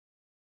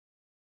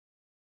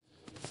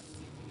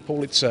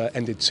Paul, it's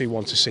ended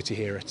 2-1 to City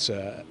here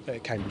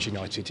at Cambridge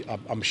United.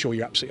 I'm sure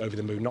you're absolutely over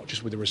the moon, not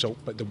just with the result,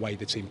 but the way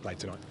the team played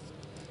tonight.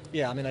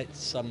 Yeah, I mean,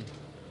 it's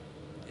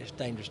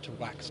dangerous to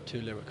wax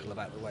too lyrical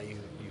about the way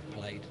you've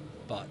played,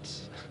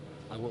 but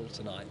I will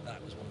tonight.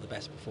 That was one of the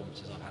best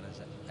performances I've had as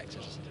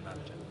Exeter City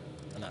manager,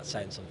 and that's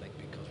saying something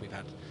because we've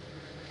had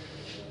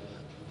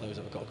those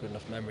that have got a good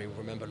enough memory will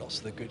remember lots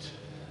of the good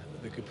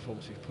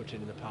performances we've put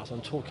in the past.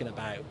 I'm talking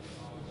about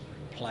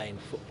playing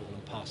football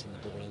and passing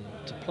the ball, and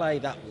to play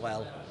that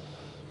well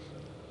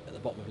at the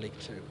bottom of League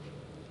Two,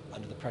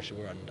 under the pressure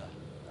we're under,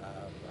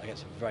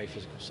 against a very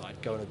physical side,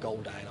 going a goal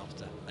down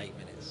after 8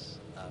 minutes,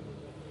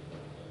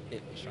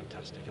 it was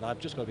fantastic. And I've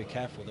just got to be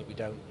careful that we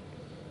don't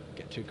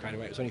get too carried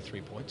away. It was only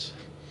 3 points,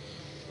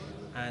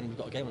 and we've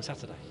got a game on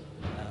Saturday.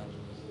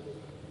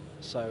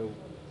 So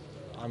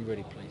I'm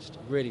really pleased.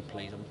 Really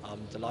pleased.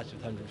 I'm delighted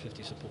with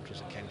 150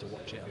 supporters that came to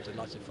watch it. I'm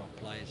delighted for our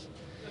players.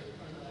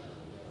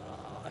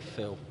 I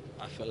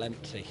feel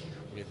empty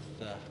with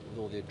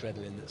all the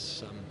adrenaline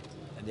that's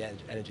and the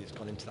energy that's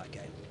gone into that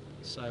game.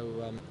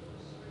 So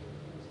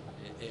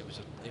it was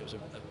a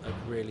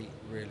really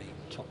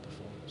top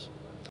performance.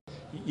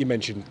 You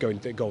mentioned going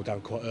the goal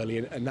down quite early,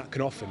 and that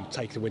can often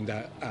take the wind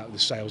out of the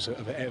sails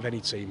of any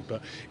team,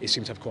 but it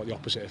seemed to have quite the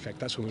opposite effect.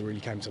 That's when we really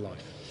came to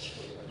life.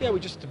 Yeah, we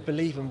just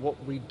believe in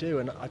what we do,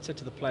 and I said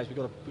to the players, we've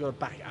got to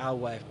back our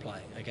way of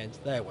playing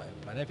against their way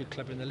of playing. Every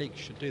club in the league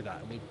should do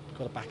that, and we've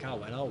got to back our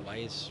way, and our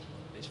way is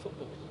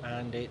football,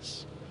 and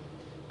it's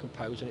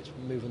composed, and it's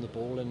moving the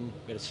ball, and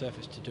we had a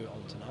surface to do it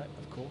on tonight,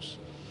 of course,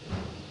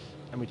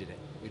 and we did it.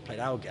 We played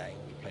our game,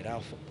 we played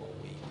our football,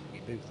 we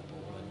moved the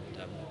ball,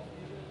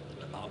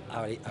 and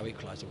our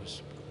equaliser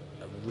was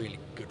a really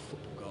good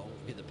football goal.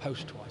 We hit the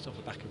post twice off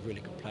the back of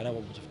really good play. No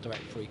one was a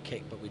direct free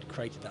kick, but we'd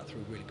created that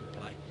through really good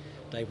play.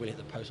 Dave will hit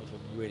the post off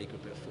a really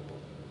good bit of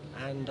football,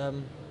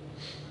 and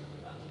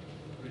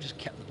we just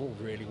kept the ball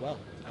really well,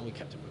 and we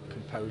kept it with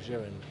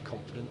composure and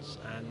confidence.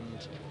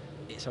 And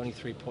it's only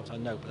 3 points, I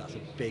know, but that's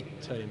a big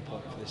turning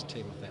point for this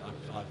team. I think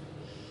I've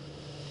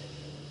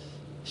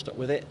stuck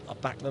with it. I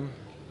back them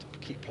to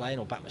keep playing,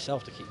 or back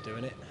myself to keep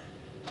doing it.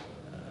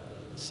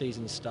 The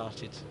season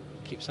started.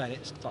 I keep saying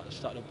it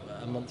started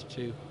a month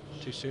too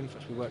soon for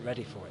us. We weren't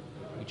ready for it.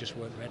 We just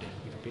weren't ready.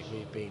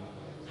 We've been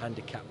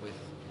handicapped with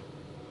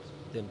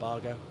the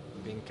embargo,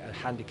 being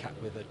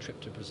handicapped with a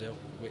trip to Brazil,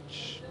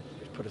 which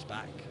put us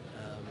back,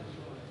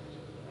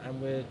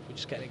 and we're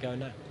just getting it going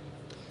now.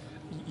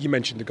 You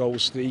mentioned the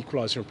goals, the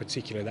equaliser in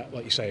particular. That,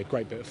 like you say, a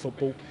great bit of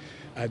football,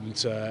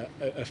 and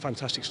a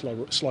fantastic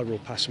slide rule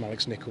pass from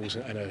Alex Nicholls,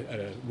 and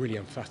a really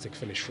emphatic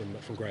finish from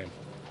Graham.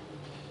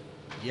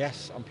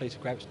 Yes, I'm pleased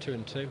with Graham. It's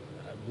 2-2.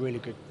 A really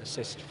good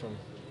assist from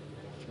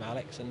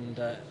Alex, and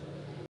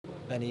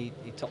then he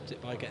topped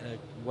it by getting a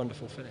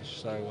wonderful finish.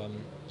 So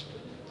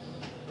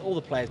all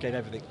the players gave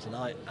everything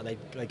tonight, and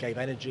they gave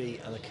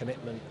energy and the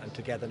commitment and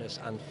togetherness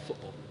and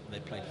football. And they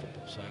played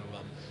football, so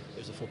it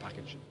was a full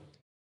package.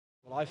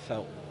 Well, I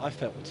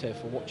felt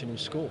tearful watching him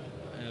score.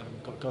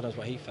 God knows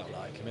what he felt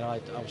like. I mean, I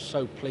was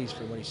so pleased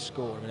for him when he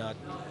scored. I mean,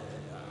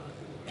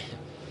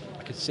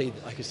 I could see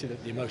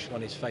the emotion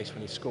on his face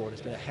when he scored.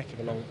 It's been a heck of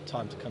a long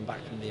time to come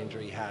back from the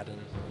injury he had, and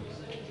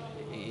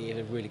he had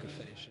a really good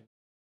finish.